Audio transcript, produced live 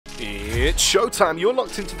It's showtime. You're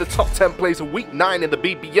locked into the top 10 plays of week 9 in the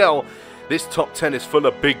BBL. This top 10 is full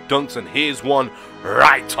of big dunks, and here's one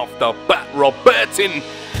right off the bat. Robertin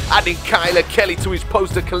adding Kyler Kelly to his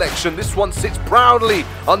poster collection. This one sits proudly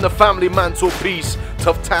on the family mantelpiece.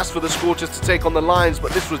 Tough task for the Scorchers to take on the Lions,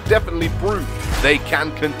 but this was definitely proof they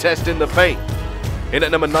can contest in the paint. In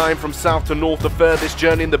at number 9 from south to north, the furthest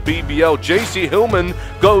journey in the BBL, Jaycee Hillsman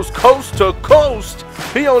goes coast to coast.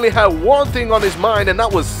 He only had one thing on his mind, and that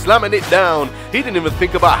was slamming it down. He didn't even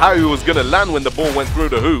think about how he was going to land when the ball went through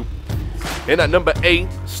the hoop. In at number 8,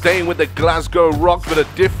 staying with the Glasgow Rocks but a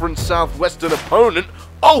different southwestern opponent.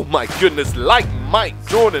 Oh my goodness, like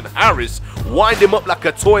Jordan Harris. Wind him up like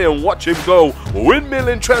a toy and watch him go. Windmill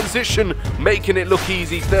in transition, making it look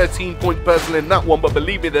easy. 13-point personal in that one, but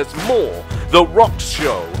believe me, there's more. The Rocks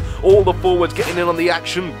show. All the forwards getting in on the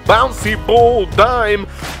action. Bouncy ball, dime,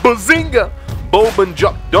 bazinga. Boban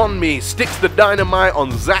Jacdonmi sticks the dynamite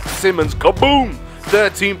on Zach Simmons. Kaboom!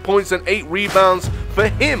 13 points and 8 rebounds for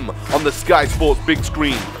him on the Sky Sports big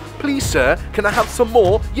screen. Please, sir, can I have some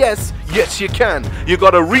more? Yes, yes you can. You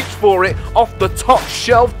gotta reach for it off the top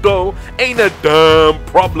shelf though. Ain't a damn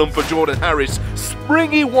problem for Jordan Harris.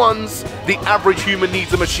 Springy ones. The average human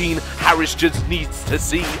needs a machine. Harris just needs to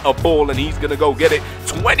see a ball and he's gonna go get it.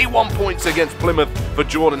 21 points against Plymouth for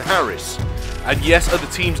Jordan Harris. And yes, other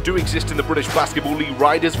teams do exist in the British Basketball League.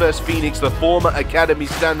 Riders vs Phoenix, the former academy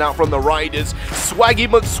standout from the Riders. Swaggy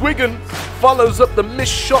Mcswiggan follows up the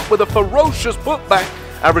missed shot with a ferocious putback,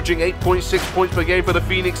 averaging 8.6 points per game for the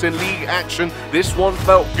Phoenix in league action. This one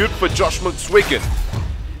felt good for Josh Mcswiggan.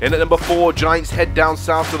 In at number 4, Giants head down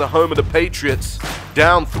south to the home of the Patriots.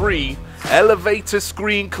 Down 3. Elevator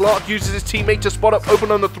screen. Clark uses his teammate to spot up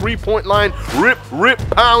open on the 3-point line. Rip, rip,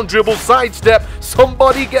 pound, dribble, sidestep.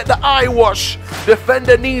 Somebody get the eye wash.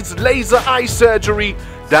 Defender needs laser eye surgery.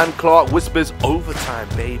 Dan Clark whispers overtime,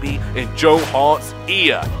 baby, in Joe Hart's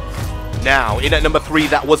ear. Now, in at number 3,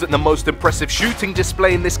 that wasn't the most impressive shooting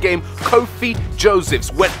display in this game. Kofi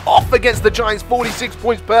Josephs went off against the Giants, 46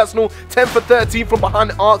 points personal, 10 for 13 from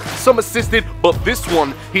behind the arc, some assisted, but this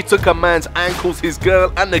one, he took a man's ankles, his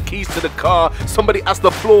girl, and the keys to the car. Somebody asked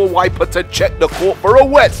the floor wiper to check the court for a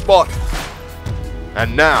wet spot.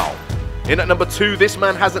 And now, in at number 2, this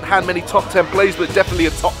man hasn't had many top 10 plays, but definitely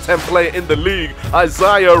a top 10 player in the league.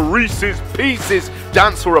 Isaiah Reese's Pieces.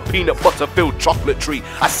 Dance for a peanut butter filled chocolate treat.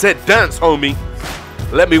 I said dance, homie.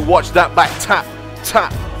 Let me watch that back. Tap,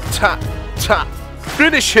 tap, tap, tap.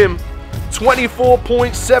 Finish him.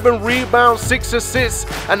 24.7 rebounds, 6 assists,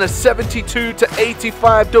 and a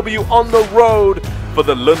 72-85 W on the road for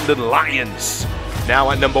the London Lions.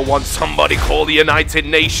 Now at number 1, somebody call the United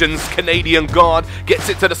Nations. Canadian guard gets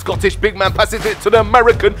it to the Scottish big man, passes it to the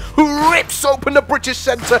American, who rips open the British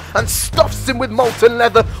centre and stuffs him with molten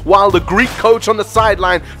leather, while the Greek coach on the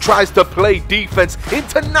sideline tries to play defense.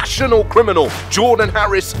 International criminal Jordan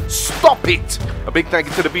Harris, stop it! A big thank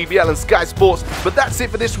you to the BBL and Sky Sports. But that's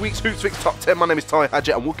it for this week's Hoopsfix Top 10. My name is Ty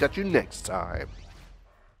Hadgett, and we'll catch you next time.